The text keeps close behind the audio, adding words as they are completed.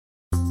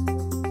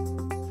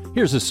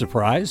Here's a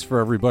surprise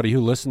for everybody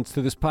who listens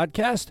to this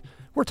podcast.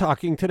 We're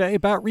talking today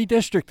about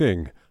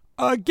redistricting.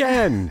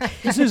 Again,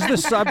 this is the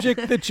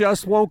subject that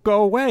just won't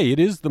go away. It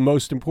is the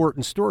most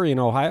important story in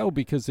Ohio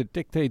because it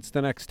dictates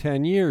the next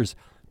 10 years.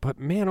 But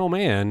man, oh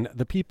man,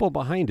 the people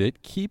behind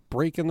it keep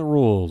breaking the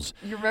rules.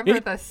 You remember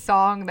the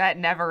song That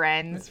Never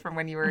Ends from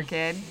when you were a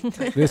kid?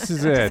 This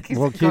is it.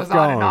 We'll keep going. Goes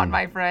on and on,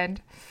 my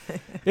friend.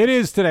 It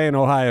is Today in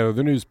Ohio,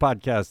 the news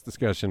podcast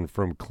discussion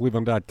from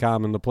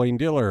Cleveland.com and The Plain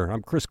Dealer.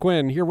 I'm Chris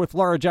Quinn here with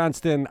Laura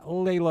Johnston,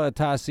 Layla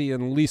Atassi,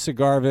 and Lisa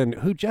Garvin,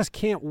 who just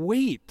can't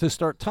wait to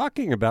start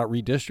talking about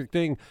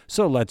redistricting.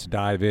 So let's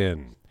dive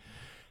in.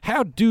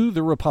 How do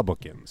the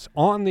Republicans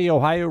on the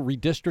Ohio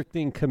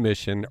Redistricting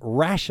Commission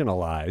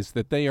rationalize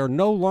that they are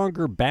no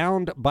longer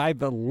bound by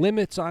the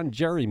limits on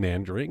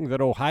gerrymandering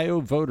that Ohio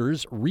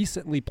voters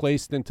recently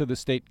placed into the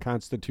state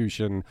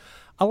constitution,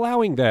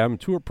 allowing them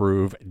to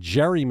approve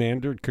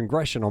gerrymandered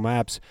congressional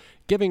maps,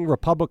 giving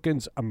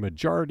Republicans a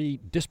majority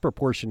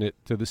disproportionate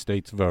to the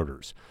state's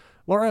voters?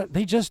 Laura,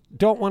 they just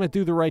don't want to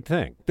do the right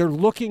thing. They're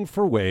looking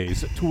for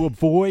ways to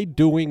avoid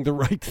doing the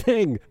right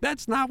thing.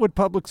 That's not what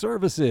public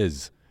service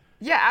is.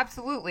 Yeah,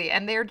 absolutely.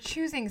 And they're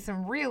choosing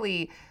some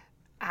really,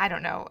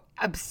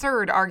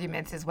 absurd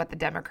arguments is what the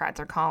Democrats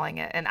are calling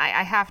it. And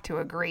I have to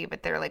agree,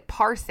 but they're like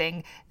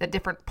parsing the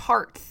different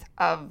parts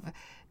of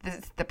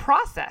the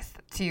process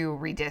to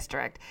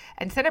redistrict.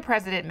 And Senate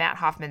President Matt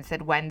Hoffman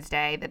said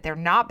Wednesday that they're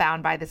not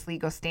bound by this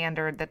legal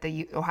standard that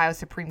the Ohio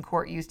Supreme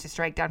Court used to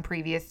strike down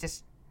previous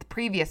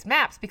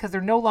maps because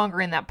they're no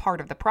longer in that part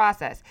of the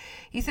process.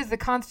 He says the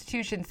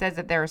Constitution says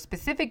that there are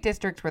specific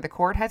districts where the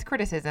court has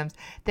criticisms,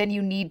 then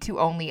you need to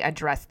only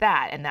address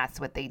that, and that's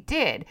what they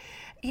did.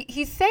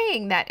 He's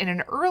saying that in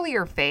an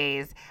earlier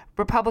phase,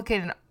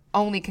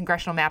 Republican-only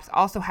congressional maps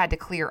also had to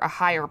clear a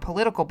higher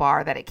political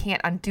bar, that it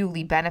can't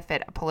unduly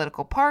benefit a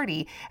political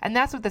party, and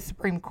that's what the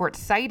Supreme Court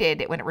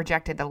cited when it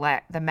rejected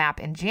the map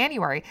in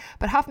January.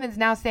 But Huffman's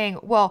now saying,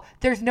 well,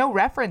 there's no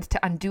reference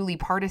to unduly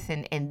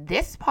partisan in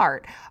this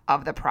part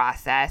of the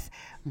process.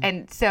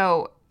 And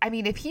so, I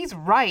mean, if he's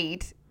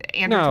right,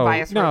 Andrew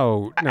Tobias...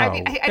 No.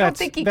 I don't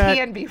think he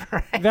can be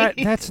right.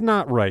 That's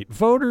not right.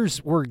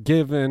 Voters were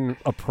given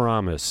a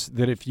promise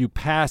that if you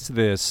pass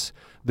this,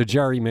 the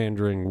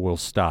gerrymandering will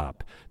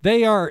stop.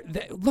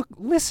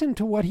 Listen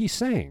to what he's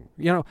saying.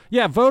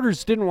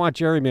 Voters didn't want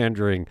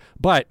gerrymandering,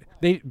 but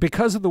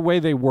because of the way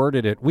they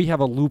worded it, we have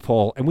a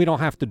loophole and we don't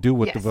have to do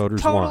what the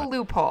voters want. Total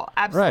loophole.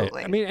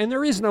 Absolutely. Right. And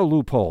there is no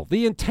loophole.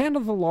 The intent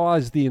of the law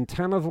is the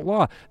intent of the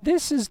law.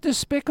 This is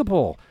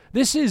despicable.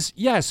 This is,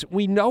 yes,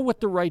 we know what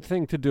the right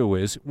thing to do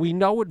is. We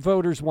know what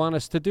voters want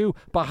us to do,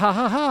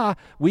 but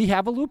we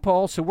have a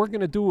loophole, so we're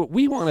going to do what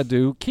we want to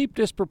do, keep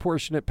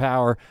disproportionate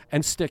power,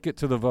 and stick it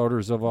to the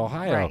voters of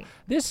Ohio. Right.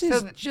 This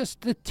is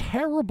just a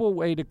terrible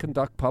way to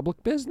conduct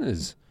public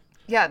business.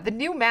 Yeah, the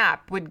new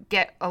map would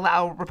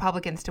allow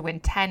Republicans to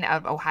win 10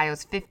 of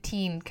Ohio's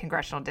 15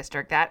 congressional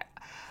districts. That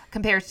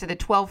compares to the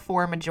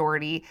 12-4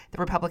 majority the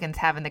Republicans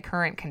have in the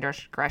current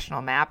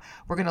congressional map.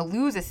 We're going to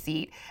lose a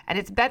seat, and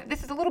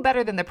this is a little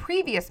better than the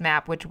previous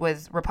map, which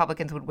was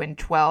Republicans would win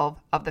 12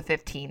 of the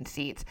 15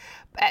 seats.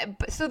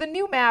 So the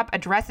new map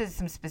addresses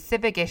some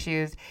specific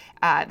issues.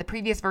 The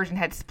previous version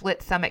had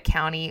split Summit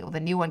County. The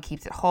new one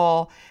keeps it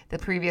whole. The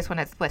previous one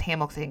had split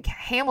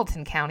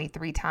Hamilton County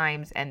 3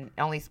 times and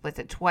only splits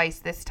it twice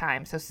this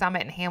time. So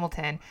Summit and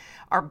Hamilton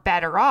are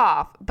better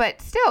off.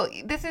 But still,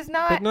 this is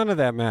not... But none of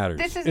that matters.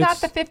 This is not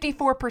the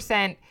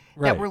 54%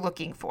 that we're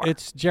looking for.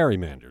 It's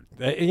gerrymandered.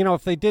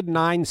 If they did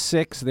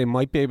 9-6, they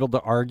might be able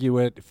to argue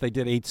it. If they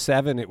did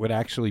 8-7, it would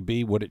actually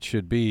be what it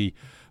should be.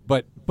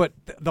 But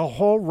the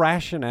whole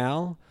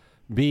rationale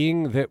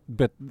being that,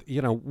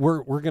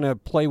 we're going to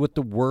play with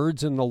the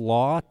words in the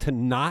law to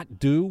not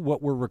do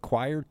what we're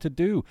required to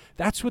do.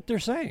 That's what they're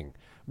saying.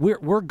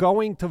 We're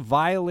going to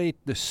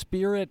violate the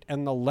spirit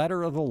and the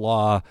letter of the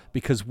law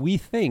because we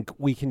think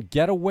we can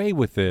get away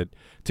with it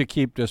to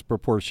keep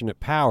disproportionate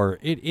power.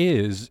 It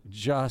is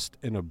just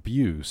an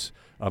abuse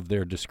of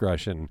their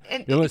discretion.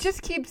 And it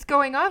just keeps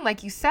going on,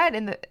 like you said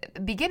in the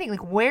beginning.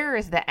 Like, where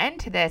is the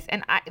end to this?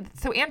 And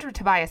so Andrew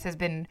Tobias has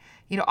been,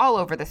 all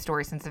over the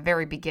story since the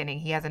very beginning.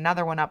 He has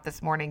another one up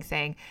this morning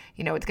saying,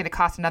 it's going to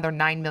cost another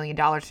 $9 million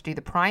to do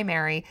the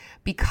primary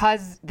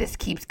because this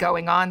keeps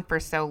going on for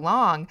so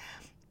long.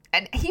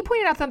 And he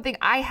pointed out something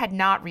I had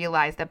not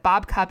realized, that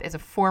Bob Cupp is a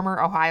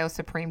former Ohio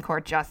Supreme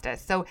Court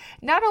justice. So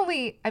not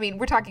only,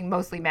 we're talking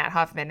mostly Matt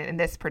Huffman in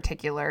this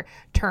particular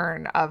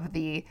turn of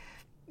the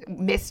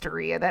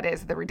mystery that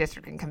is the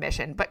Redistricting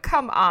Commission, but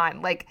come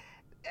on,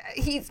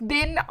 he's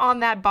been on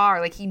that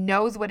bar, he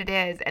knows what it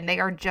is, and they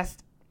are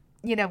just,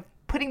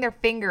 putting their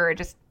finger,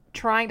 just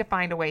trying to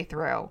find a way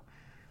through.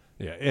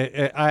 Yeah,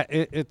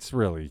 it's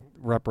really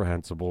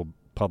reprehensible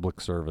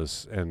public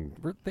service,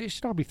 and they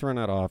should all be thrown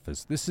out of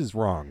office. This is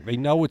wrong. They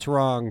know it's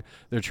wrong.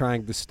 They're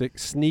trying to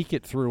sneak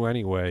it through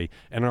anyway,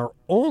 and our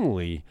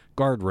only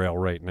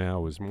guardrail right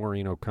now is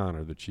Maureen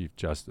O'Connor, the Chief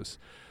Justice.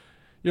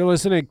 You're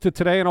listening to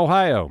Today in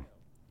Ohio.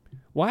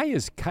 Why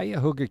is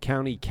Cuyahoga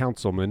County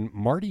Councilman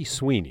Marty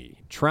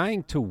Sweeney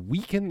trying to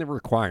weaken the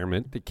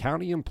requirement that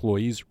county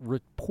employees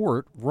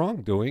report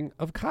wrongdoing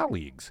of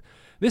colleagues?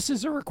 This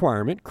is a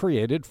requirement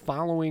created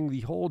following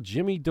the whole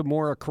Jimmy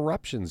DeMora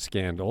corruption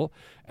scandal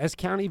as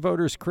county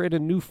voters create a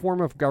new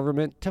form of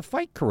government to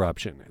fight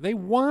corruption. They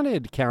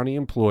wanted county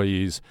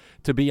employees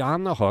to be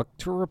on the hook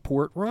to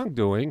report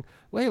wrongdoing.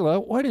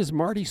 Layla, what is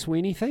Marty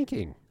Sweeney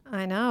thinking?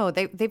 I know.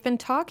 They've been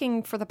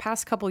talking for the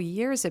past couple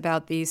years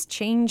about these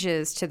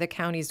changes to the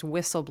county's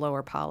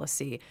whistleblower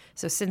policy.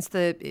 So since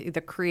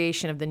the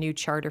creation of the new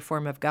charter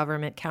form of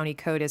government, county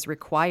code has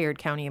required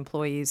county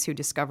employees who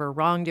discover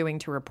wrongdoing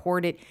to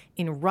report it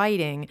in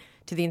writing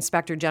to the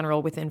inspector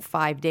general within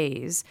 5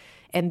 days.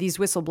 And these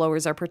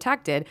whistleblowers are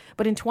protected.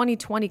 But in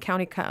 2020,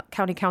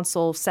 County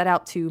Council set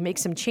out to make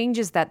some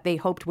changes that they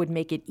hoped would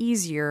make it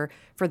easier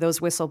for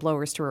those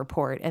whistleblowers to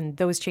report. And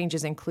those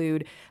changes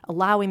include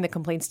allowing the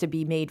complaints to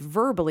be made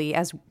verbally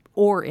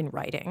or in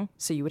writing,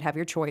 so you would have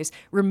your choice,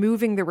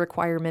 removing the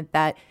requirement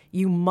that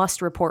you must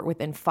report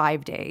within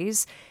 5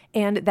 days,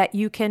 and that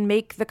you can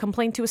make the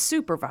complaint to a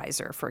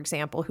supervisor, for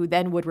example, who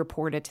then would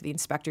report it to the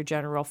inspector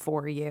general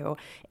for you.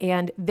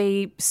 And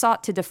they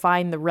sought to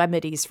define the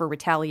remedies for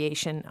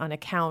retaliation on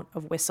account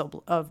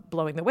of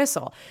blowing the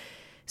whistle.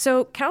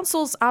 So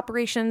Council's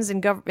Operations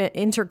and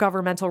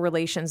Intergovernmental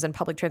Relations and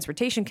Public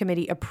Transportation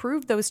Committee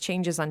approved those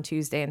changes on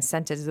Tuesday and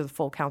sent it to the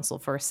full council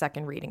for a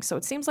second reading. So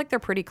it seems like they're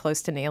pretty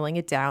close to nailing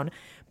it down.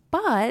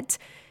 But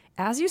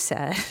as you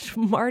said,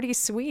 Marty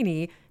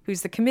Sweeney,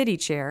 who's the committee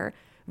chair,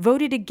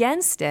 voted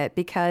against it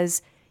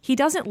because he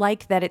doesn't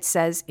like that it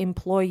says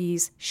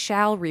employees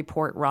shall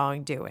report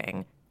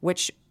wrongdoing,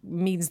 which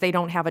means they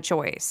don't have a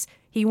choice.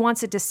 He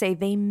wants it to say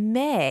they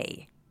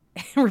may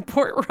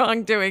report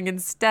wrongdoing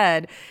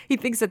instead. He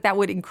thinks that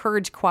would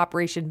encourage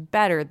cooperation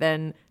better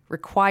than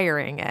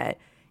requiring it.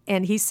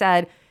 And he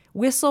said,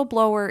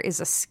 whistleblower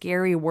is a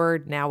scary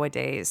word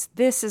nowadays.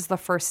 This is the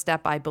first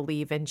step, I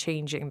believe, in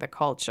changing the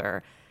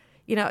culture.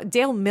 You know,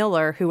 Dale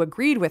Miller, who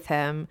agreed with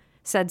him,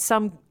 said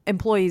some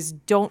employees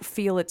don't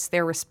feel it's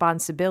their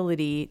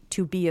responsibility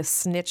to be a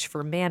snitch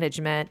for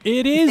management.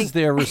 It is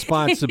their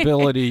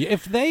responsibility.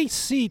 If they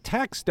see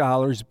tax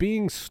dollars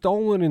being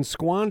stolen and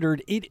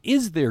squandered, it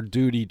is their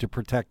duty to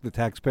protect the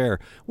taxpayer.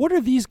 What are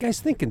these guys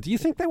thinking? Do you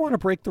think they want to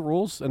break the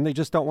rules and they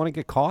just don't want to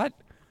get caught?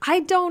 I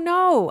don't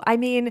know. I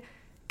mean,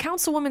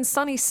 Councilwoman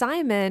Sunny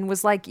Simon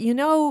was like,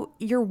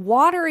 you're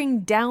watering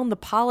down the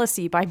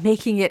policy by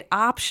making it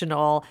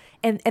optional.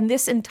 And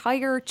this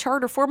entire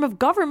charter form of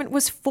government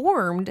was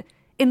formed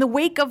in the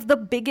wake of the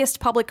biggest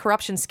public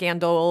corruption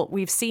scandal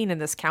we've seen in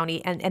this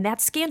county. And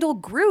that scandal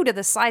grew to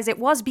the size it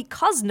was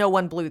because no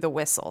one blew the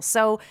whistle.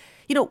 So,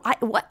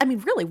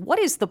 what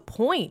is the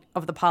point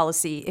of the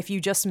policy if you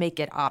just make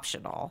it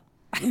optional?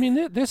 I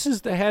mean, this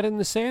is the head in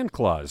the sand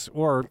clause,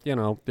 or,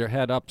 their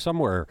head up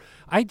somewhere.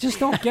 I just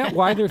don't get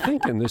why they're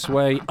thinking this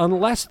way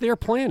unless they're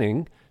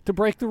planning to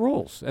break the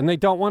rules and they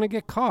don't want to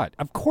get caught.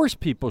 Of course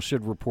people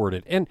should report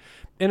it. And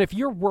if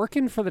you're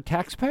working for the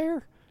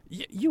taxpayer,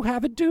 you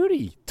have a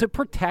duty to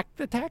protect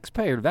the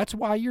taxpayer. That's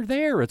why you're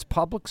there. It's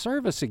public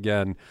service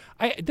again.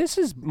 This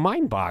is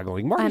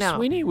mind-boggling. Marty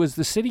Sweeney was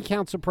the city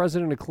council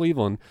president of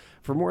Cleveland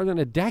for more than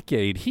a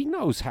decade. He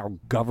knows how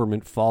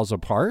government falls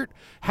apart.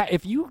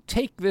 If you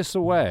take this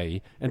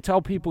away and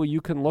tell people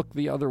you can look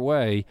the other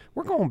way,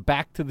 we're going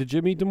back to the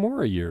Jimmy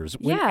DeMora years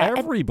when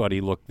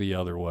everybody looked the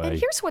other way. And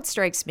here's what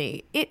strikes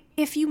me.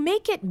 If you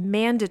make it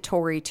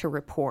mandatory to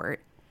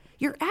report,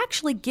 you're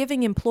actually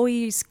giving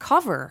employees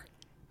cover,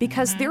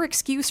 because their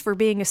excuse for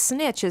being a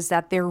snitch is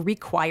that they're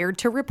required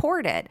to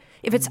report it.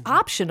 If it's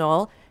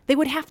optional, they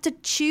would have to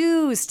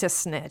choose to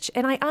snitch.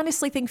 And I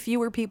honestly think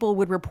fewer people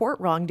would report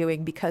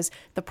wrongdoing because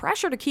the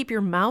pressure to keep your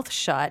mouth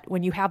shut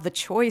when you have the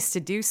choice to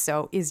do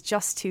so is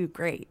just too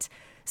great.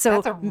 So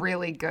that's a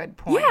really good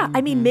point. Yeah, I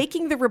mean,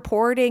 making the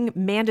reporting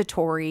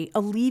mandatory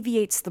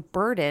alleviates the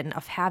burden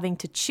of having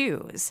to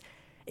choose.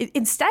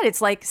 Instead,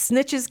 it's like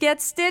snitches get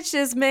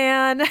stitches,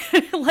 man.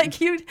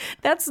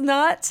 That's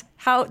not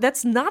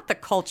the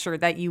culture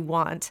that you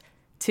want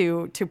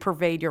to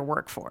pervade your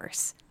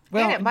workforce.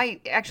 Well, and it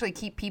might actually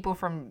keep people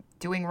from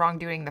doing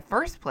wrongdoing in the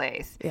first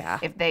place. Yeah.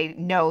 If they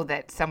know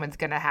that someone's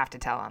going to have to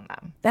tell on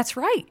them. That's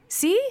right.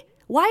 See?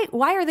 Why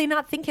are they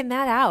not thinking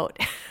that out?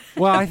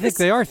 Well, I think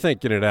they are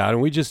thinking it out,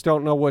 and we just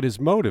don't know what his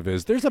motive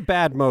is. There's a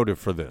bad motive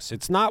for this.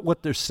 It's not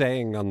what they're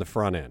saying on the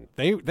front end.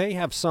 They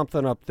have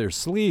something up their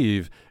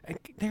sleeve, and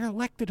they're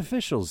elected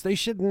officials. They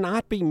should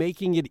not be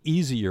making it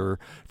easier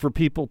for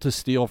people to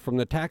steal from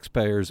the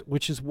taxpayers,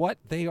 which is what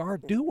they are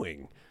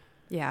doing.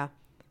 Yeah.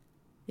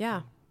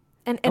 Yeah.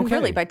 And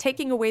really, by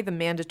taking away the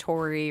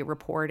mandatory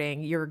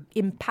reporting, you're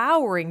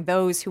empowering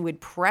those who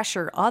would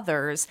pressure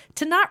others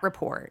to not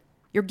report.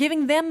 You're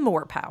giving them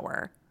more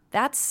power.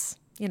 That's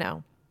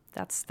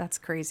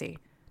crazy.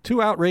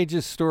 Two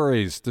outrageous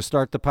stories to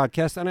start the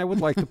podcast, and I would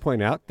like to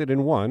point out that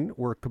in one,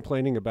 we're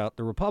complaining about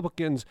the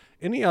Republicans.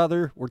 In the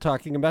other, we're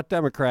talking about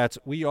Democrats.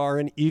 We are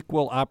an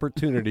equal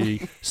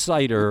opportunity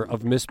citer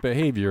of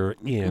misbehavior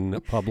in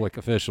public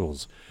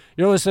officials.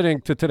 You're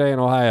listening to Today in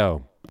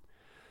Ohio.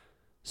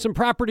 Some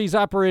properties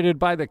operated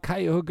by the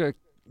Cuyahoga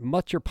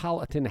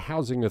Metropolitan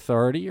Housing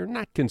Authority are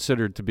not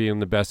considered to be in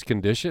the best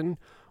condition.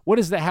 What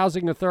is the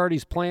Housing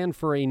Authority's plan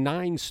for a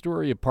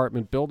 9-story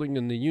apartment building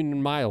in the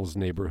Union Miles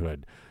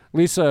neighborhood?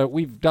 Lisa,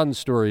 we've done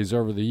stories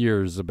over the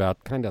years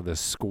about kind of the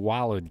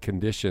squalid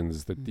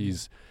conditions that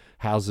these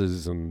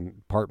houses and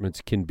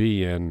apartments can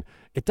be in.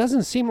 It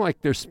doesn't seem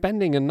like they're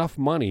spending enough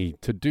money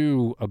to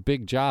do a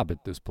big job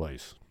at this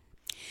place.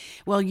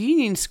 Well,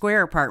 Union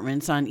Square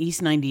Apartments on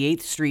East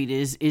 98th Street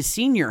is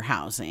senior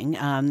housing.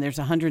 There's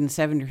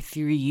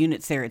 173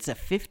 units there. It's a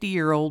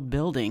 50-year-old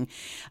building.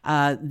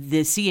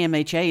 The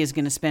CMHA is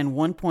going to spend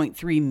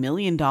 $1.3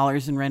 million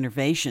in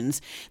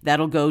renovations.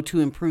 That'll go to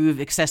improve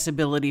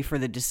accessibility for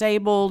the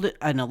disabled,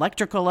 an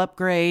electrical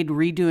upgrade,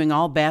 redoing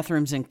all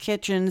bathrooms and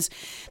kitchens.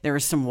 There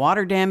is some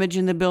water damage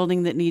in the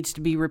building that needs to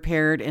be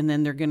repaired, and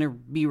then they're going to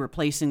be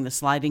replacing the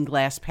sliding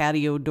glass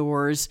patio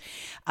doors.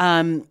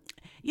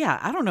 Yeah,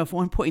 I don't know if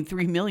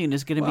 1.3 million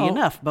is going to be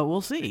enough, but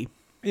we'll see.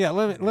 Yeah,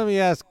 let me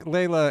ask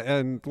Layla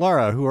and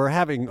Laura, who are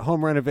having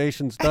home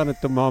renovations done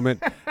at the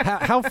moment,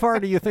 how far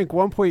do you think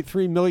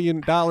 $1.3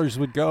 million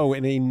would go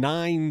in a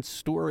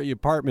 9-story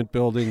apartment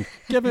building,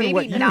 given Maybe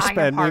what you're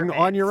spending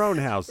on your own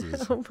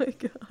houses? Oh my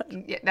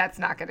God. Yeah, that's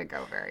not going to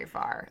go very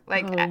far.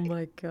 Like, Oh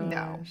my gosh.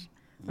 no.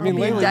 I mean,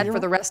 I'll be in Layla, debt for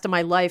the rest of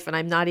my life, and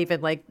I'm not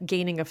even like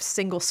gaining a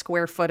single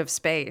square foot of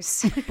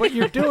space. But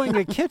you're doing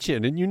a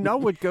kitchen, and you know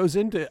what goes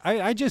into.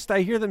 I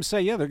hear them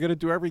say, yeah, they're going to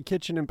do every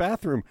kitchen and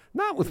bathroom,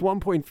 not with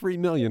 $1.3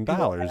 million.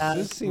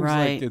 This seems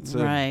like it's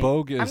a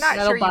bogus. I'm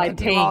not sure you can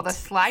do all the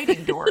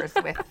sliding doors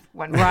with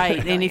 $1 Right,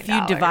 million. and if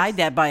you divide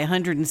that by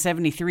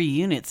 173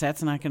 units,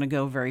 that's not going to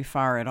go very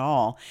far at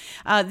all.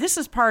 This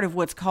is part of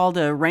what's called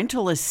a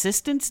rental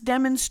assistance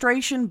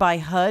demonstration by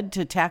HUD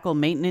to tackle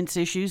maintenance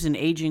issues in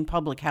aging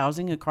public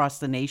housing across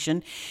the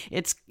nation.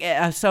 It's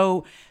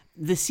so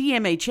the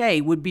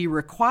CMHA would be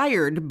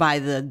required by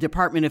the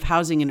Department of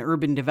Housing and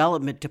Urban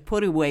Development to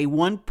put away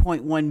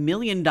 $1.1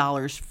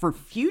 million for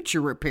future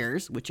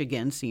repairs, which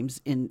again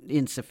seems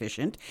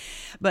insufficient.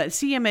 But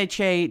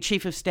CMHA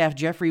Chief of Staff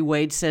Jeffrey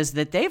Wade says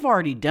that they've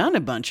already done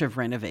a bunch of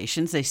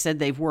renovations. They said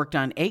they've worked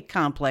on 8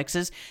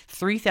 complexes,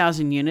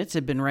 3,000 units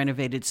have been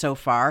renovated so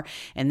far,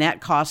 and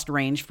that cost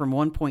ranged from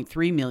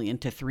 $1.3 million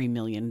to $3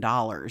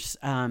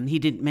 million. He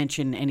didn't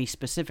mention any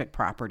specific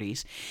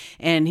properties.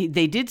 And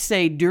they did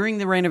say during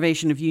the renovation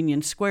of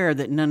Union Square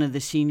that none of the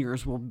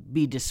seniors will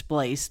be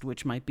displaced,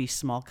 which might be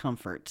small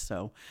comfort.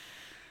 So,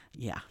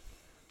 yeah.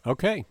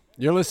 Okay.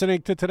 You're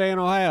listening to Today in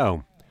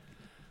Ohio.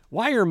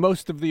 Why are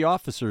most of the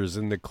officers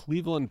in the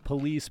Cleveland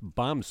Police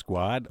Bomb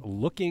Squad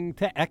looking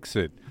to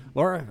exit?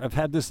 Laura, I've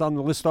had this on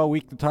the list all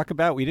week to talk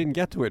about. We didn't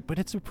get to it, but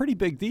it's a pretty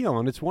big deal,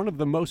 and it's one of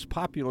the most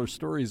popular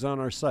stories on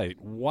our site.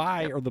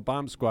 Why are the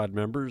Bomb Squad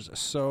members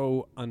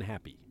so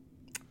unhappy?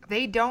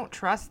 They don't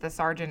trust the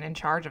sergeant in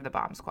charge of the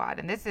bomb squad,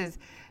 and this is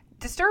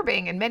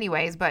disturbing in many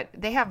ways, but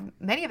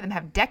many of them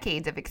have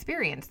decades of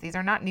experience. These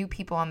are not new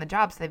people on the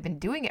job, so they've been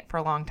doing it for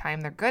a long time.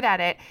 They're good at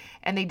it,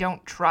 and they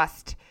don't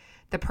trust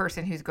the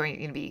person who's going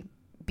to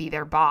be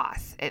their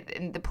boss.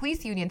 And the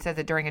police union says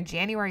that during a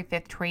January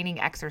 5th training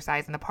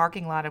exercise in the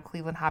parking lot of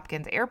Cleveland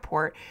Hopkins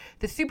Airport,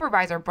 the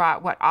supervisor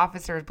brought what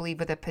officers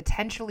believe was a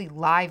potentially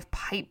live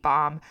pipe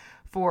bomb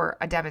for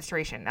a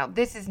demonstration. Now,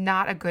 this is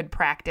not a good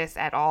practice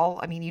at all.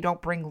 I mean, you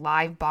don't bring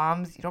live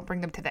bombs. You don't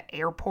bring them to the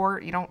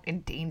airport. You don't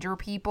endanger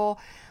people.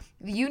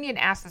 The union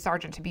asked the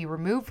sergeant to be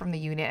removed from the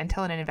unit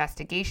until an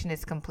investigation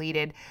is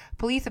completed.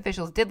 Police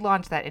officials did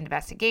launch that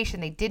investigation.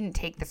 They didn't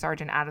take the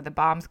sergeant out of the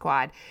bomb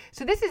squad.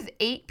 So this is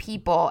 8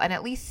 people, and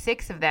at least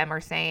 6 of them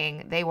are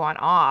saying they want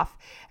off.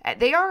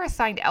 They are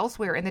assigned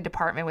elsewhere in the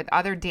department with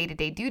other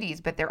day-to-day duties,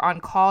 but they're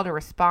on call to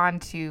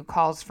respond to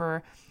calls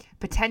for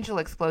potential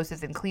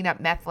explosives and clean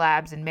up meth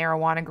labs and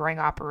marijuana growing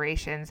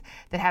operations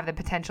that have the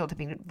potential to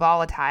be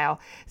volatile.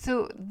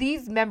 So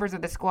these members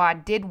of the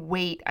squad did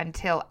wait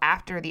until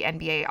after the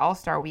NBA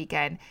All-Star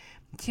weekend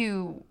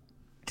to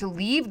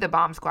leave the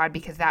bomb squad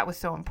because that was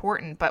so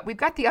important. But we've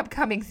got the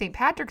upcoming St.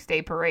 Patrick's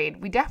Day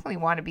parade. We definitely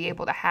want to be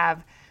able to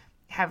have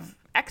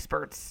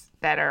experts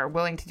that are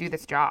willing to do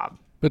this job.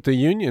 But the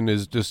union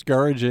is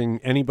discouraging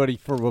anybody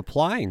from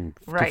applying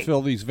to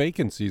fill these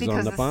vacancies on the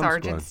bomb squad. Because the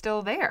sergeant's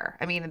still there.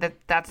 I mean,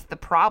 that's the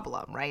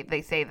problem, right?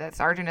 They say that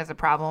sergeant is a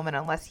problem, and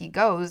unless he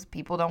goes,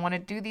 people don't want to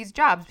do these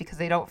jobs because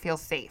they don't feel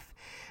safe.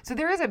 So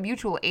there is a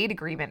mutual aid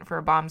agreement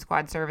for bomb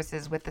squad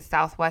services with the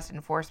Southwest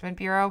Enforcement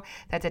Bureau.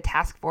 That's a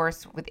task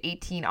force with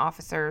 18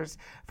 officers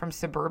from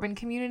suburban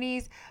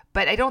communities.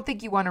 But I don't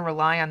think you want to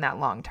rely on that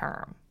long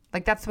term.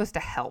 Like, that's supposed to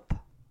help.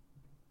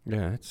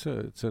 Yeah, it's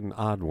an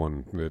odd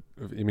one.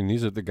 I mean,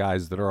 these are the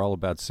guys that are all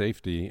about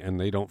safety, and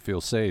they don't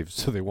feel safe,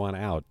 so they want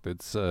out.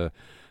 It's a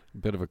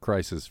bit of a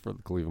crisis for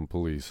the Cleveland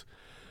police.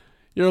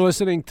 You're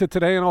listening to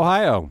Today in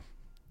Ohio.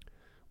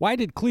 Why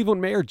did Cleveland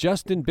Mayor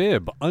Justin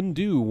Bibb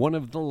undo one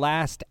of the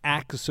last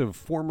acts of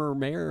former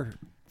Mayor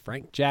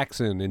Frank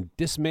Jackson and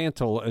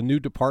dismantle a new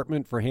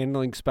department for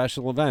handling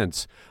special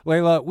events.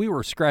 Layla, we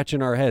were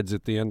scratching our heads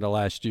at the end of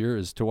last year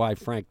as to why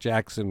Frank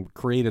Jackson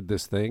created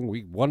this thing.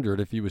 We wondered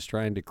if he was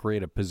trying to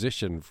create a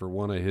position for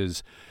one of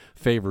his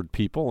favored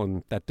people,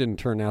 and that didn't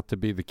turn out to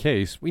be the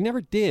case. We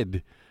never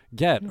did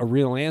get a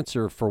real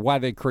answer for why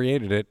they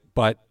created it,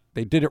 but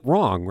they did it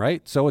wrong,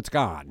 right? So it's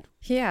gone.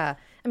 Yeah.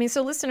 I mean,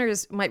 so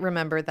listeners might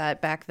remember that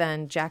back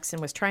then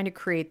Jackson was trying to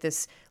create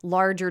this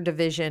larger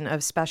division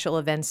of special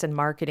events and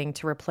marketing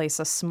to replace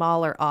a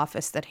smaller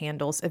office that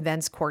handles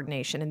events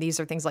coordination. And these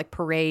are things like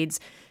parades,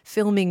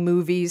 filming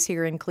movies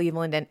here in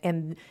Cleveland,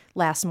 and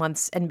last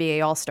month's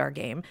NBA All-Star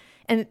game.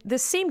 And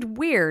this seemed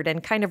weird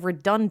and kind of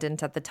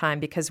redundant at the time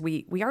because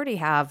we already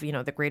have,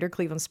 the Greater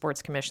Cleveland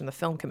Sports Commission, the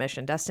Film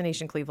Commission,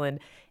 Destination Cleveland,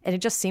 and it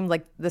just seemed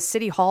like the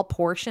City Hall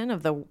portion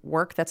of the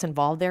work that's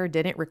involved there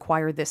didn't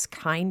require this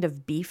kind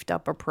of beefed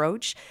up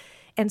approach.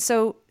 And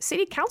so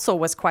City Council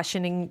was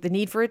questioning the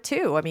need for it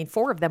too. I mean,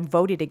 4 of them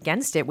voted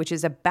against it, which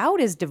is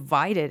about as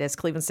divided as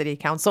Cleveland City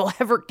Council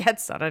ever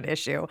gets on an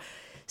issue.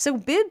 So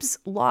Bibb's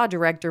law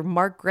director,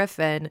 Mark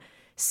Griffin,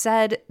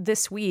 said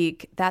this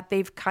week that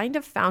they've kind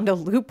of found a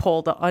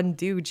loophole to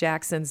undo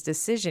Jackson's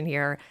decision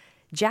here.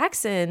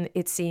 Jackson,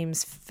 it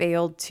seems,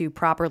 failed to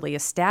properly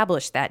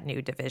establish that new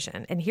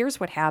division. And here's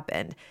what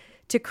happened.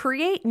 To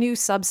create new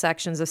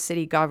subsections of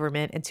city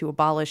government and to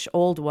abolish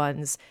old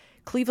ones,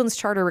 Cleveland's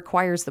charter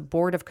requires the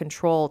Board of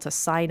Control to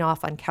sign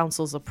off on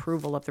council's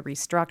approval of the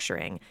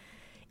restructuring.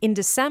 In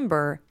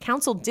December,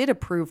 council did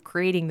approve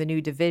creating the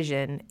new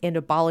division and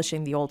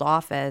abolishing the old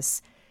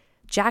office.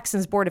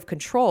 Jackson's Board of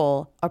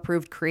Control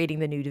approved creating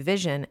the new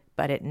division,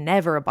 but it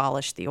never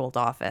abolished the old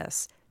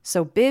office.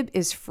 So Bibb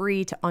is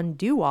free to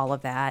undo all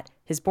of that.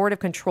 His Board of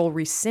Control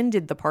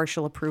rescinded the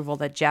partial approval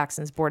that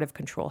Jackson's Board of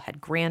Control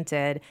had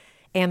granted.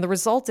 And the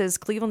result is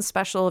Cleveland's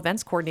special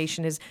events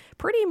coordination is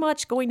pretty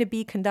much going to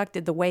be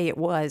conducted the way it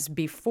was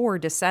before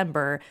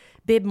December.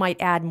 Bibb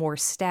might add more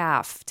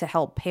staff to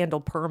help handle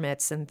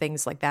permits and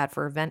things like that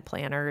for event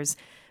planners.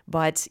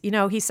 But,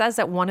 he says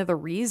that one of the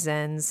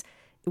reasons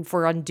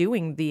for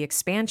undoing the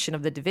expansion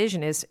of the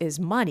division is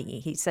money.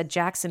 He said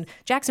Jackson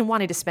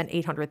wanted to spend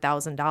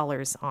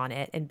 $800,000 on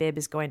it, and Bibb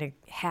is going to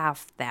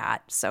half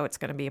that. So it's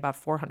going to be about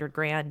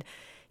 $400,000.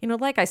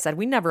 Like I said,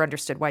 we never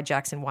understood why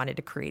Jackson wanted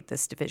to create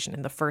this division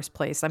in the first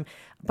place.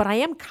 But I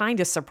am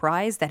kind of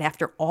surprised that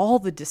after all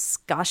the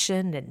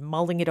discussion and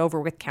mulling it over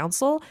with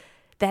council,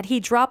 that he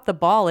dropped the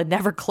ball and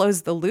never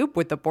closed the loop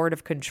with the Board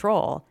of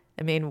Control.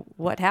 I mean,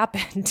 what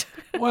happened?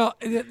 Well,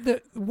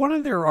 one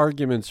of their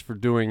arguments for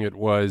doing it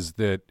was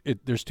that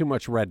there's too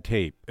much red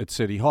tape at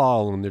City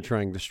Hall and they're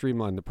trying to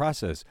streamline the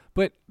process.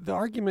 But the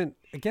argument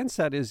against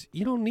that is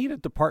you don't need a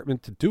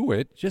department to do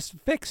it. Just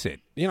fix it.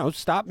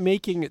 Stop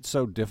making it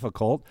so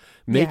difficult.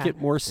 Make it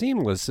more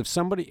seamless. If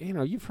somebody,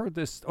 you've heard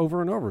this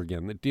over and over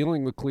again, that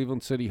dealing with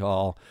Cleveland City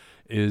Hall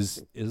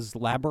is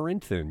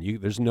labyrinthine.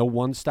 There's no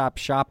one-stop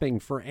shopping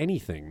for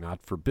anything,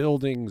 not for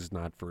buildings,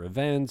 not for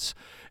events.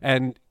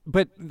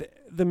 But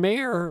the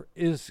mayor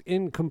is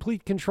in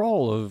complete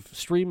control of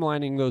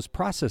streamlining those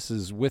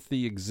processes with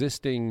the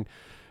existing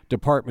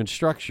department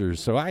structures.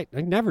 So I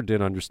never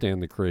did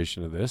understand the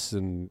creation of this,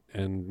 and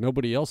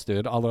nobody else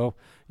did, although,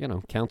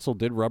 council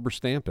did rubber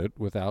stamp it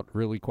without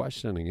really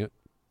questioning it.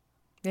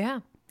 Yeah,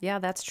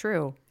 that's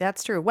true.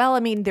 That's true. Well, I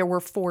mean, there were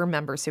 4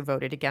 members who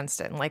voted against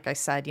it. And like I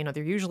said,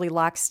 they're usually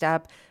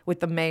lockstep with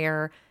the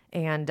mayor.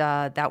 And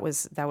that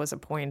was a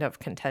point of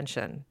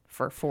contention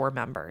for 4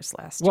 members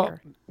last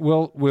year.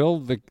 Will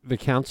the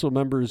council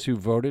members who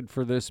voted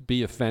for this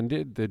be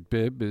offended that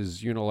Bibb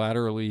is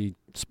unilaterally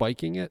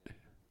spiking it?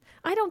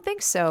 I don't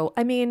think so.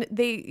 I mean,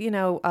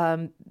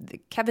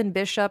 Kevin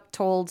Bishop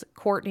told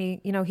Courtney,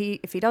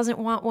 if he doesn't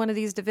want one of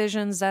these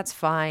divisions, that's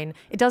fine.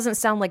 It doesn't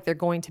sound like they're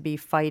going to be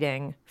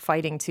fighting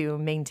to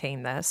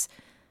maintain this.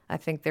 I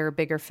think there are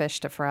bigger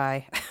fish to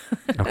fry.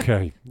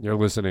 Okay, you're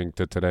listening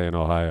to Today in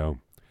Ohio.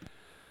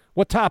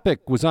 What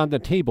topic was on the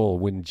table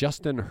when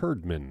Justin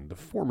Herdman, the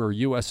former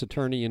U.S.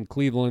 attorney in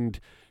Cleveland,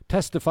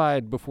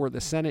 testified before the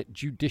Senate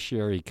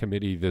Judiciary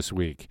Committee this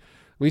week?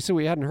 Lisa,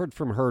 we hadn't heard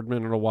from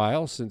Herdman in a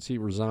while since he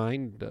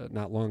resigned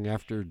not long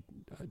after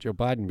Joe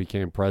Biden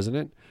became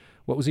president.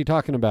 What was he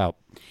talking about?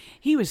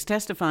 He was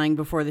testifying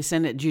before the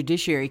Senate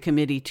Judiciary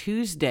Committee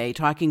Tuesday,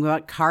 talking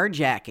about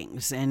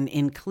carjackings. And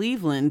in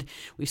Cleveland,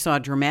 we saw a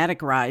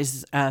dramatic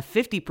rise,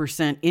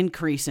 50%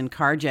 increase in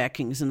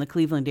carjackings in the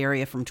Cleveland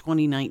area from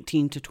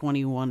 2019 to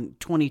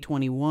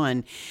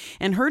 2021.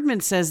 And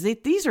Herdman says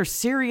that these are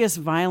serious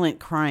violent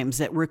crimes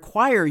that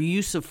require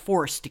use of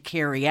force to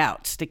carry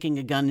out, sticking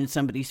a gun in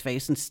somebody's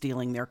face and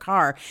stealing their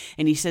car.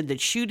 And he said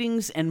that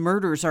shootings and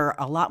murders are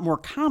a lot more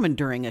common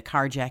during a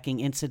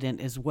carjacking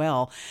incident as well.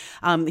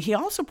 well. He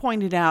also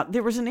pointed out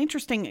there was an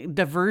interesting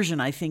diversion,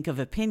 I think, of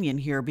opinion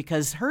here,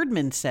 because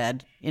Herdman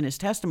said in his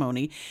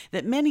testimony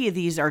that many of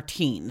these are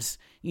teens.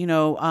 A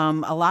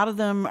lot of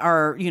them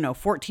are,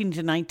 14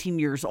 to 19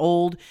 years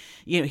old.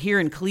 Here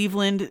in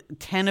Cleveland,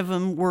 10 of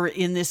them were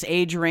in this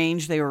age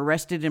range. They were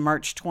arrested in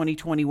March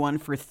 2021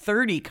 for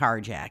 30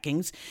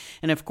 carjackings.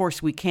 And of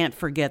course, we can't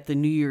forget the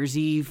New Year's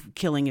Eve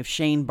killing of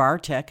Shane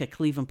Bartek, a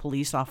Cleveland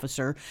police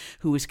officer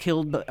who was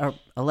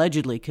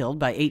allegedly killed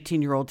by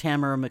 18-year-old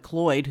Tamara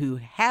McLeod, who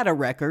had a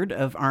record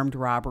of armed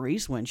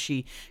robberies when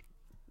she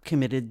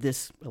committed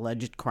this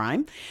alleged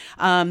crime.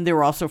 There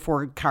were also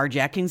 4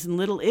 carjackings in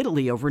Little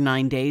Italy over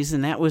 9 days,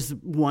 and that was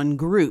one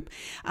group.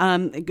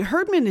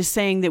 Herdman is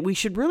saying that we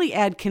should really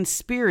add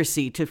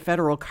conspiracy to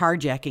federal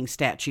carjacking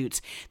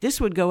statutes.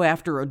 This would go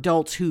after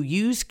adults who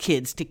use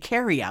kids to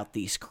carry out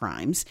these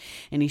crimes.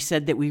 And he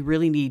said that we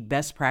really need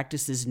best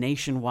practices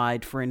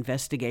nationwide for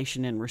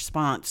investigation and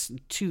response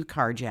to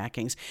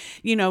carjackings.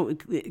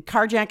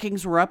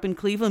 Carjackings were up in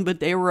Cleveland, but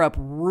they were up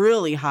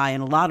really high in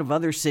a lot of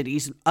other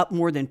cities, up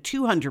more than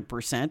 200%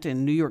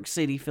 in New York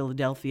City,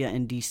 Philadelphia,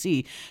 and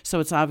D.C. So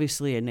it's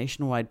obviously a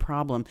nationwide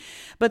problem.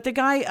 But the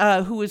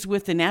guy who was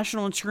with the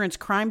National Insurance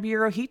Crime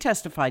Bureau, he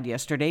testified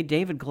yesterday,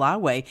 David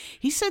Glaway.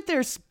 He said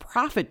there's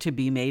profit to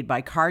be made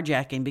by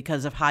carjacking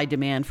because of high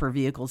demand for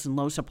vehicles and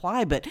low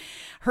supply. But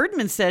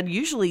Herdman said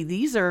usually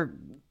these are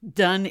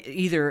done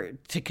either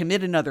to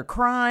commit another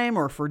crime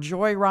or for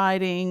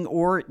joyriding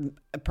or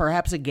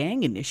perhaps a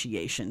gang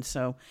initiation.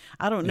 So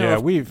I don't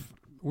know. Yeah,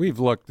 We've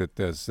looked at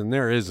this, and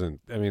there isn't.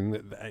 I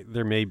mean,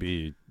 there may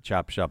be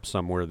chop shops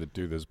somewhere that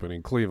do this, but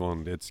in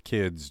Cleveland, it's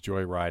kids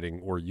joyriding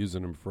or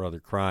using them for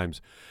other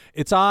crimes.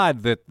 It's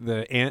odd that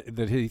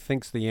that he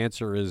thinks the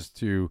answer is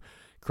to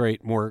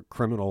create more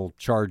criminal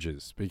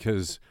charges,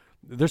 because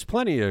there's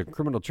plenty of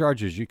criminal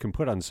charges you can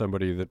put on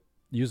somebody that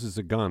uses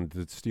a gun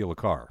to steal a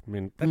car. I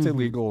mean, that's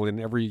illegal in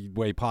every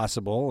way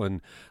possible, and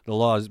the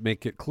laws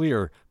make it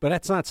clear, but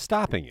that's not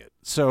stopping it.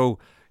 So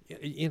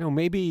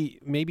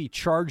maybe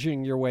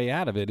charging your way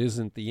out of it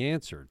isn't the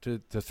answer. To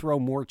throw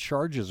more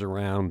charges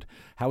around,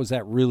 how is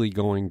that really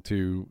going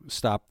to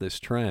stop this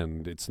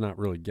trend? It's not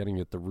really getting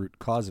at the root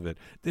cause of it.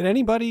 Did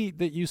anybody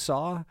that you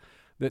saw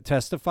that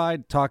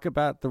testified talk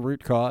about the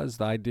root cause,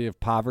 the idea of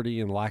poverty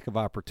and lack of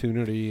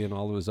opportunity and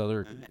all those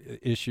other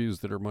issues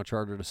that are much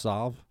harder to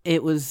solve?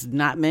 It was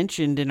not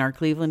mentioned in our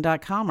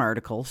Cleveland.com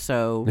article,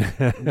 so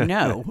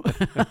no.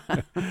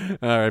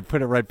 All right,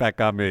 put it right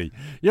back on me.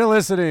 You're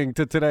listening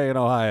to Today in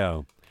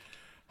Ohio.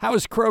 How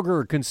is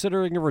Kroger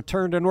considering a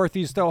return to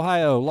Northeast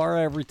Ohio?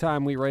 Laura, every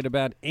time we write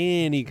about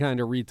any kind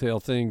of retail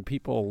thing,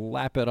 people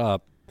lap it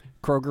up.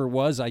 Kroger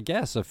was, I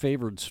guess, a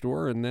favored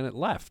store, and then it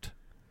left.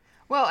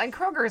 Well, and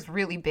Kroger is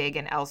really big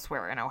and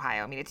elsewhere in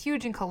Ohio. I mean, it's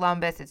huge in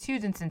Columbus. It's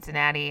huge in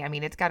Cincinnati. I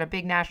mean, it's got a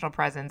big national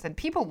presence, and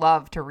people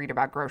love to read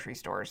about grocery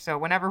stores. So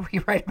whenever we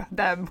write about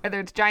them,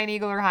 whether it's Giant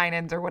Eagle or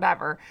Heinen's or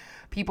whatever,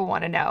 people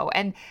want to know.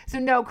 And so,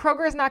 no,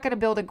 Kroger is not going to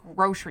build a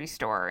grocery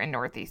store in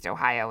Northeast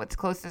Ohio. Its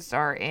closest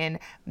are in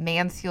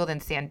Mansfield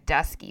and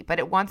Sandusky, but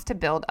it wants to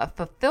build a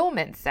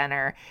fulfillment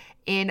center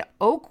in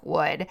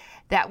Oakwood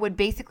that would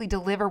basically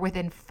deliver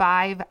within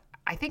 5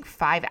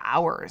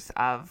 hours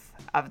of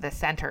the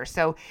center.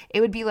 So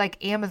it would be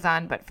like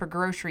Amazon, but for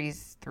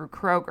groceries through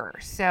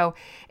Kroger. So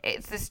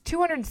it's this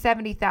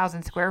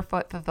 270,000 square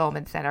foot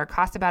fulfillment center,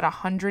 cost about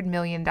 $100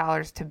 million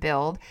to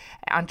build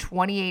on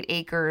 28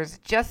 acres,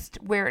 just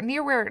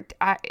near where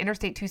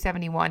Interstate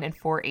 271 and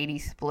 480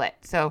 split.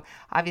 So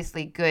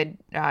obviously good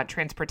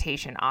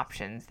transportation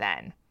options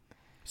then.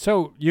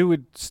 So you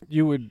would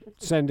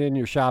send in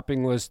your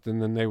shopping list,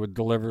 and then they would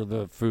deliver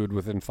the food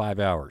within 5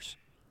 hours.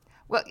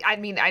 Well, I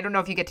mean, I don't know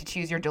if you get to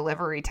choose your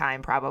delivery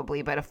time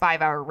probably, but a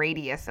 5-hour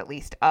radius at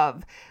least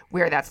of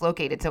where that's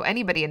located. So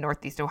anybody in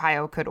Northeast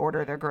Ohio could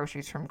order their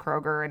groceries from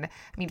Kroger. And I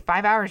mean,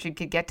 5 hours you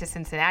could get to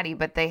Cincinnati,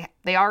 but they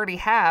already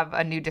have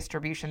a new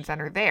distribution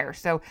center there.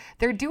 So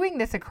they're doing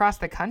this across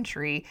the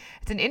country.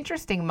 It's an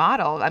interesting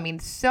model. I mean,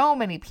 so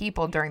many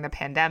people during the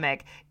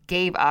pandemic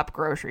gave up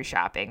grocery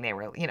shopping. They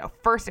were,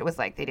 first it was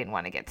like they didn't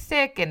want to get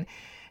sick and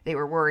they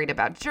were worried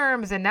about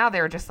germs, and now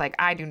they're just like,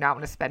 I do not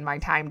want to spend my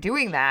time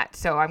doing that.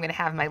 So I'm going to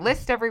have my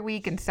list every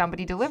week and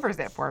somebody delivers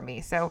it for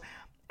me. So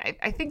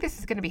I think this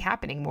is going to be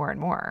happening more and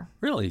more.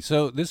 Really?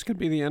 So this could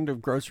be the end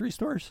of grocery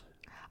stores?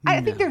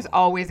 I think there's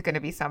always going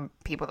to be some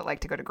people that like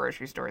to go to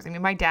grocery stores. I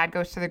mean, my dad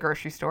goes to the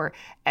grocery store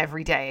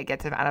every day. It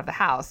gets him out of the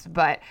house.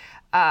 But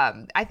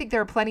I think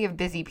there are plenty of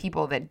busy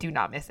people that do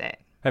not miss it.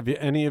 Have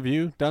any of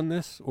you done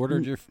this?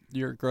 Ordered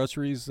your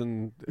groceries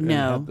and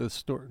had the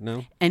store?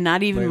 No, and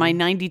not even my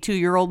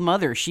 92-year-old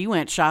mother. She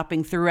went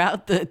shopping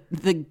throughout the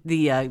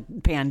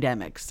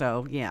pandemic.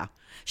 So yeah,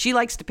 she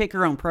likes to pick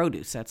her own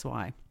produce. That's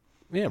why.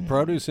 Yeah,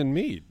 produce and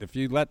meat. If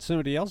you let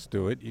somebody else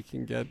do it, you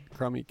can get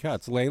crummy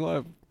cuts.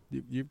 Layla,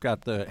 you've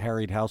got the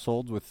harried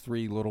households with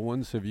 3 little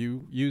ones. Have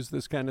you used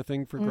this kind of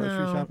thing for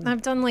grocery shopping?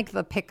 I've done like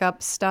the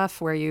pickup stuff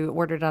where you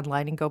order it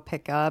online and go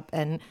pick up.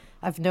 And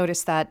I've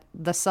noticed that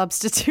the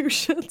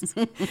substitutions,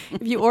 if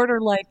you order,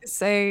 like,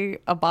 say,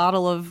 a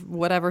bottle of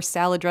whatever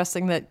salad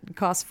dressing that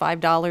costs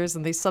 $5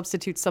 and they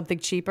substitute something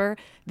cheaper,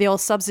 they'll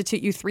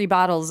substitute you 3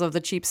 bottles of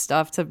the cheap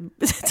stuff to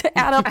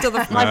add up to the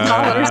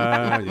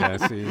 $5. Yeah,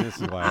 see, this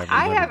is why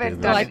I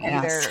haven't done it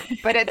Yes. either,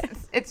 but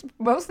it's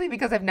mostly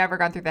because I've never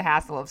gone through the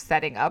hassle of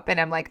setting up, and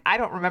I'm like, I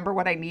don't remember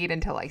what I need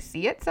until I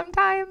see it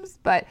sometimes.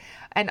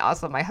 And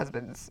also my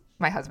husband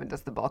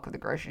does the bulk of the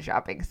grocery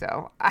shopping,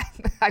 so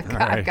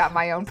I've got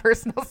my own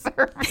personal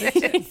service.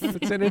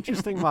 It's an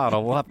interesting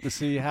model. We'll have to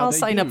see how I'll they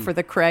sign do. up for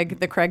the Craig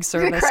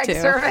service Craig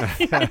too.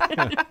 service.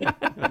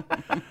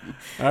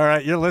 All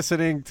right, you're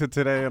listening to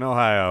Today in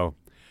Ohio.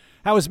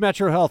 How is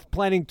Metro Health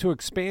planning to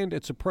expand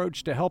its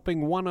approach to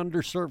helping one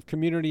underserved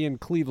community in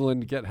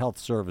Cleveland get health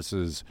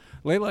services?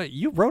 Layla,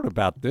 you wrote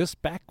about this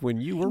back when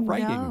you were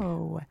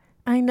writing.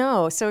 I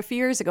know. So a few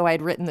years ago, I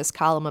had written this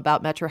column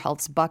about Metro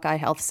Health's Buckeye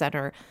Health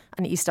Center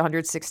on East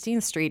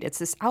 116th Street. It's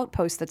this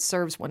outpost that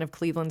serves one of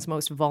Cleveland's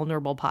most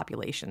vulnerable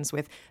populations,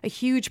 with a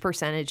huge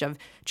percentage of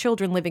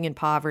children living in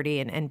poverty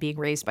and being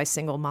raised by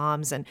single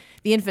moms. And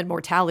the infant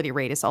mortality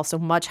rate is also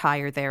much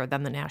higher there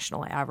than the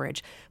national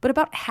average. But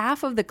about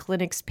half of the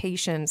clinic's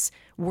patients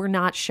were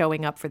not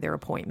showing up for their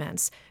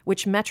appointments,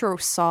 which Metro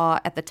saw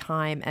at the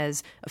time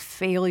as a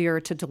failure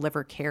to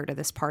deliver care to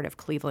this part of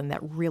Cleveland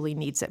that really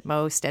needs it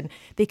most. And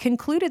they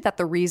concluded that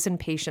the reason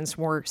patients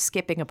were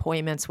skipping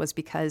appointments was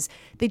because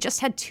they just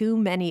had too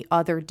many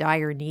other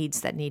dire needs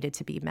that needed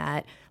to be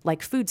met,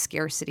 like food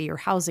scarcity or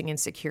housing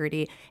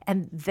insecurity,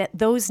 and that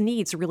those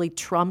needs really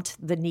trumped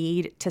the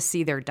need to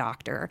see their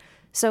doctor.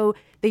 So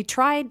they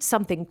tried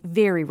something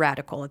very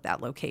radical at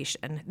that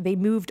location. They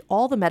moved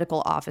all the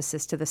medical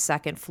offices to the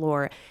second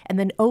floor and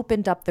then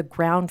opened up the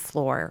ground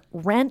floor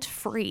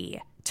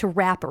rent-free to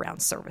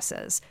wraparound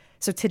services.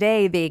 So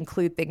today they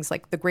include things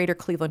like the Greater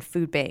Cleveland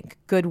Food Bank,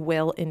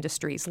 Goodwill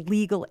Industries,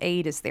 Legal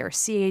Aid is there,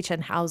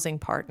 CHN Housing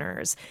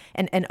Partners,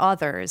 and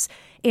others.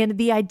 And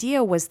the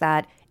idea was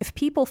that if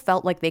people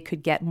felt like they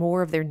could get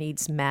more of their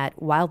needs met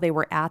while they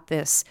were at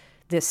this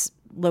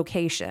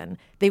location,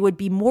 they would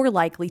be more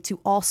likely to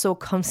also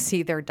come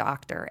see their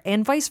doctor,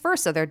 and vice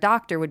versa. Their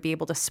doctor would be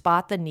able to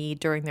spot the need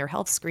during their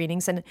health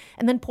screenings and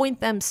then point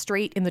them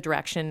straight in the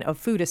direction of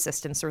food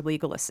assistance or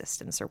legal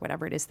assistance or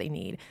whatever it is they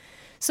need.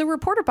 So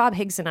reporter Bob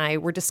Higgs and I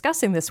were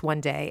discussing this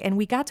one day, and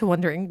we got to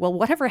wondering, well,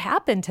 whatever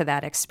happened to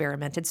that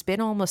experiment? It's been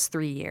almost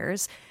 3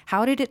 years.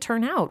 How did it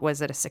turn out?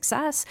 Was it a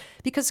success?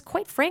 Because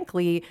quite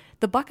frankly,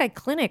 the Buckeye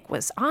Clinic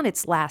was on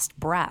its last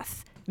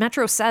breath.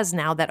 Metro says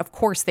now that, of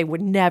course, they would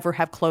never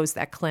have closed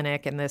that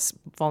clinic in this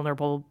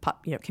vulnerable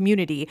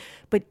community.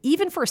 But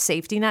even for a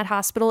safety net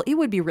hospital, it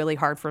would be really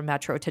hard for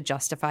Metro to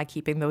justify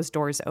keeping those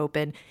doors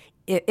open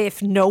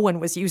if no one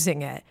was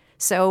using it.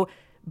 So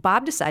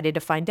Bob decided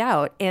to find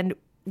out. And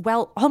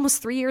well,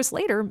 almost 3 years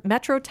later,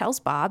 Metro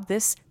tells Bob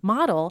this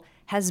model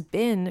has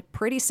been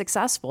pretty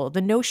successful. The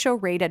no-show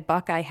rate at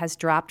Buckeye has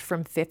dropped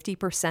from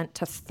 50%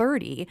 to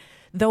 30%,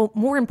 though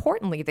more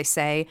importantly, they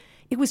say,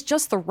 it was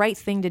just the right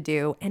thing to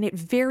do, and it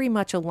very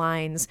much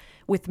aligns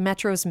with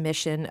Metro's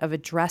mission of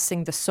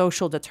addressing the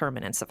social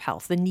determinants of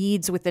health, the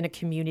needs within a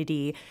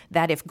community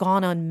that, if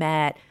gone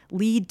unmet,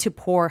 lead to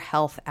poor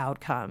health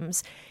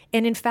outcomes.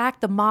 And in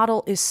fact, the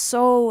model is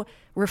so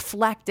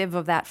reflective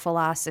of that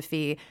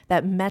philosophy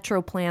that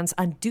Metro plans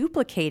on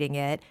duplicating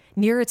it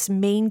near its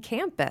main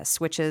campus,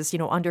 which is,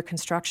 under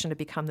construction to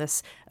become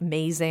this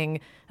amazing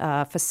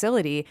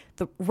facility.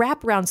 The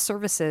wraparound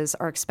services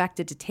are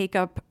expected to take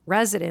up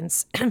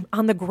residence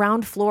on the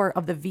ground floor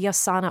of the Via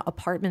Sana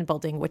apartment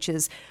building, which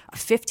is a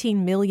 $15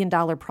 million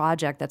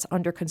project that's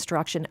under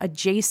construction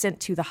adjacent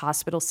to the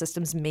hospital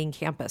system's main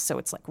campus. So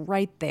it's like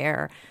right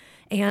there.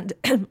 And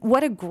it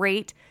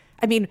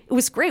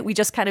was great. We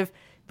just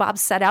Bob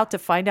set out to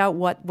find out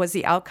what was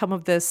the outcome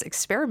of this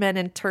experiment,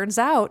 and turns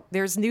out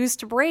there's news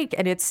to break,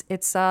 and it's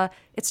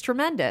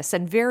tremendous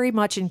and very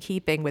much in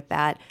keeping with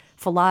that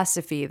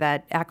philosophy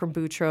that Akram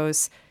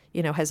Boutros,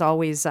 has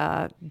always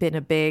been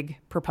a big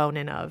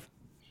proponent of.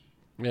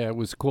 Yeah, it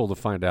was cool to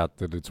find out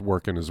that it's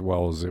working as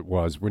well as it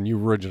was. When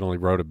you originally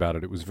wrote about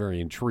it, it was very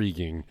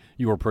intriguing.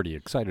 You were pretty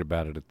excited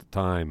about it at the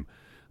time,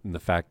 and the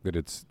fact that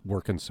it's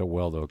working so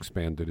well to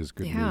expand it is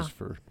good news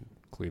for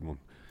Cleveland.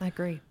 I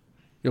agree.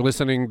 You're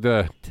listening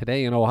to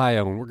Today in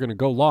Ohio, and we're going to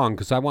go long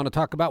because I want to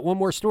talk about one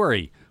more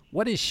story.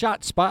 What is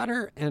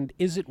ShotSpotter, and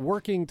is it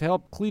working to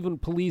help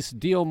Cleveland police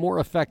deal more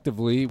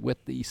effectively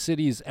with the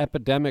city's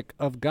epidemic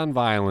of gun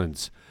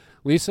violence?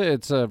 Lisa,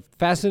 it's a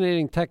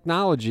fascinating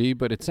technology,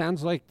 but it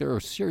sounds like there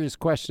are serious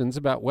questions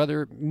about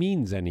whether it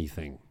means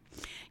anything.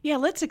 Yeah,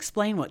 let's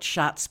explain what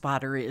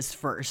ShotSpotter is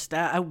first.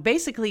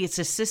 Basically, it's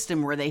a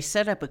system where they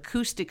set up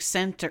acoustic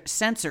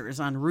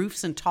sensors on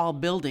roofs and tall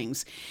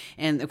buildings.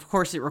 And, of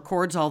course, it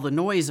records all the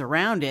noise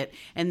around it.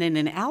 And then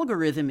an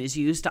algorithm is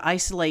used to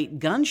isolate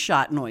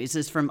gunshot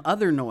noises from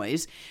other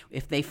noise.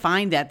 If they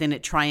find that, then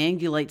it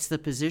triangulates the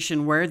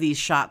position where these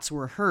shots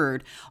were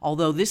heard,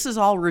 although this is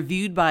all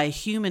reviewed by a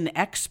human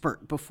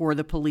expert before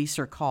the police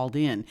are called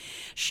in.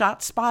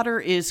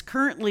 ShotSpotter is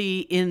currently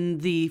in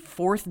the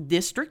 4th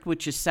District,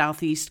 which is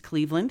southeast East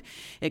Cleveland.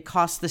 It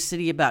costs the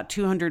city about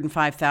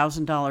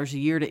 $205,000 a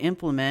year to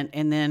implement,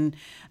 and then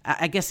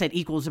I guess that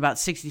equals about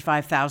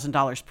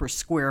 $65,000 per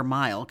square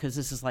mile, because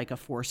this is like a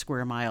 4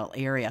 square mile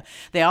area.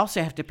 They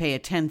also have to pay a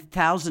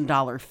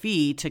 $10,000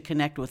 fee to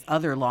connect with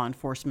other law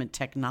enforcement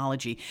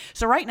technology.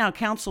 So right now,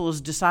 council is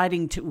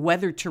deciding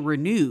whether to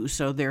renew,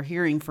 so they're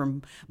hearing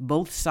from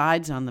both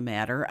sides on the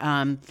matter.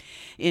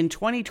 In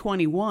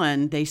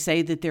 2021, they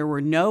say that there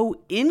were no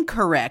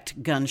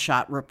incorrect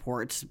gunshot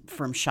reports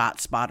from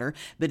ShotSpotter,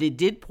 but it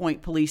did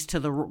point police to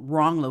the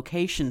wrong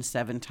location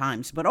 7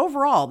 times. But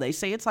overall, they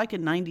say it's like a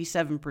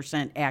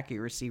 97%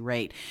 accuracy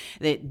rate.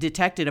 They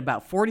detected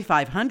about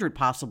 4,500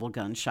 possible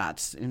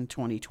gunshots in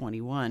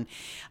 2021.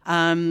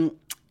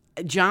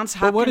 Johns Hopkins.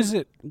 But what is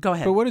it? Go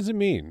ahead. But what does it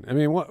mean? I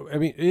mean,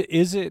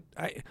 is it?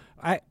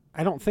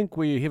 I don't think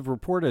we have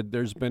reported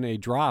there's been a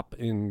drop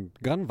in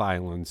gun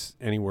violence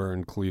anywhere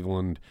in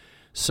Cleveland.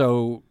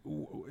 So,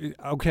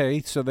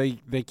 okay, so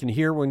they can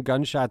hear when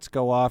gunshots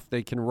go off,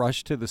 they can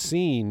rush to the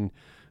scene,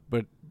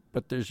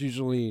 but there's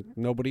usually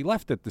nobody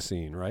left at the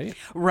scene, right?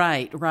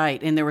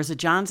 Right. And there was a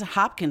Johns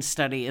Hopkins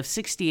study of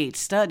 68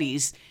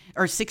 cities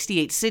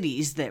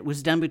that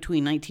was done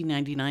between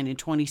 1999 and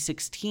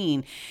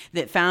 2016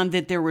 that found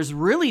that there was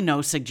really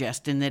no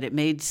suggestion that it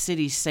made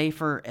cities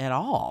safer at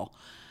all.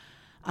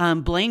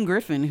 Blaine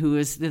Griffin, who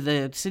is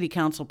the city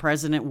council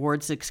president,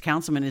 Ward 6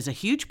 councilman, is a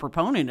huge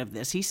proponent of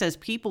this. He says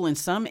people in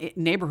some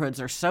neighborhoods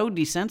are so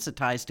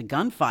desensitized to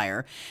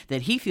gunfire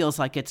that he feels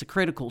like it's a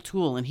critical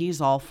tool, and he's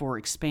all for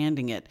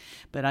expanding it.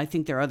 But I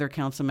think there are other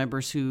council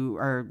members who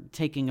are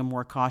taking a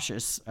more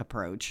cautious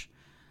approach.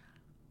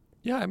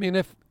 Yeah, I mean,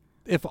 if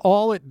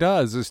all it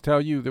does is tell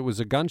you there was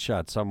a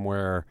gunshot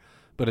somewhere,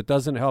 but it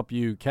doesn't help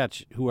you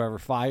catch whoever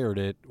fired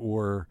it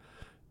or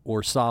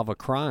solve a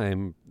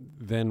crime,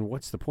 then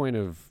what's the point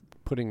of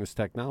putting this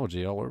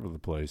technology all over the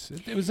place?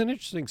 It was an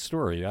interesting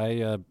story.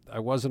 I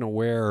wasn't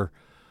aware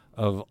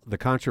of the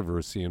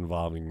controversy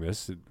involving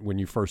this. When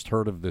you first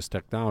heard of this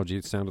technology,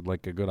 it sounded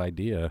like a good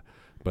idea,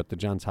 but the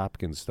Johns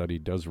Hopkins study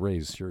does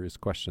raise serious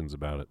questions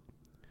about it.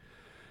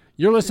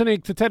 You're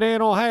listening to Today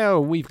in Ohio.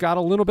 We've got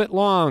a little bit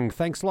long.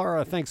 Thanks,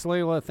 Laura. Thanks,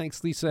 Layla.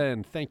 Thanks, Lisa.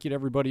 And thank you to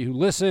everybody who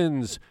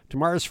listens.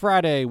 Tomorrow's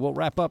Friday. We'll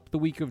wrap up the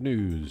week of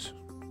news.